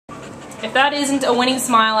If that isn't a winning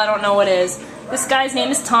smile, I don't know what is. This guy's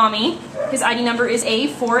name is Tommy. His ID number is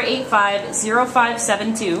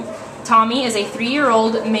A4850572. Tommy is a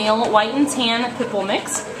 3-year-old male white and tan pit bull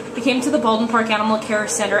mix. He came to the Baldwin Park Animal Care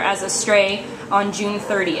Center as a stray on June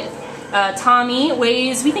 30th. Tommy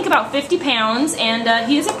weighs, we think, about 50 pounds, and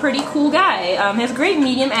he is a pretty cool guy. He has great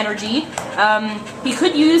medium energy. He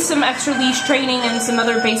could use some extra leash training and some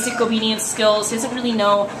other basic obedience skills. He doesn't really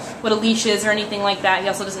know what a leash is or anything like that. He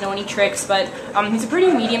also doesn't know any tricks, but he's a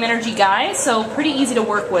pretty medium energy guy, so pretty easy to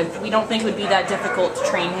work with. We don't think it would be that difficult to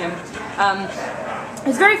train him.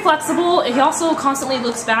 He's very flexible. He also constantly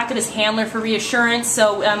looks back at his handler for reassurance,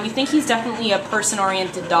 so we think he's definitely a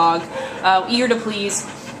person-oriented dog, eager to please.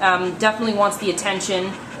 Definitely wants the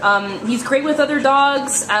attention. He's great with other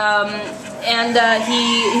dogs, and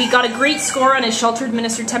he got a great score on his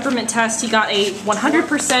shelter-administered temperament test. He got a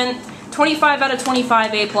 100%, 25 out of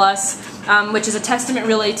 25 A+, which is a testament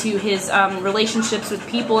really to his relationships with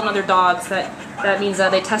people and other dogs. That means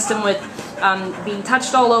they test him with being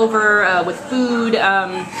touched all over, with food,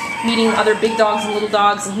 meeting other big dogs and little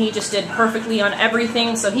dogs, and he just did perfectly on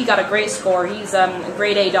everything, so he got a great score. He's a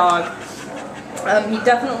grade A dog. He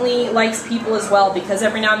definitely likes people as well, because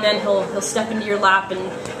every now and then he'll step into your lap and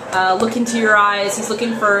look into your eyes. He's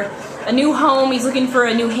looking for a new home, he's looking for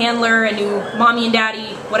a new handler, a new mommy and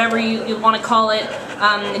daddy, whatever you want to call it.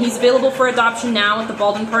 And he's available for adoption now at the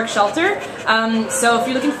Baldwin Park Shelter. So if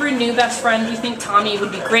you're looking for a new best friend, we think Tommy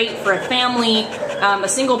would be great for a family, a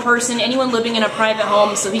single person, anyone living in a private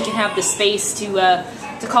home, so he can have the space to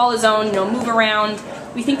call his own, you know, move around.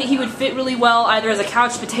 We think that he would fit really well either as a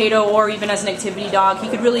couch potato or even as an activity dog. He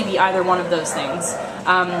could really be either one of those things.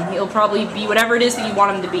 He'll probably be whatever it is that you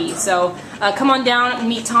want him to be. So come on down and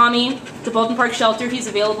meet Tommy at the Baldwin Park Shelter. He's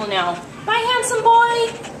available now. Bye, handsome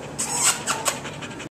boy!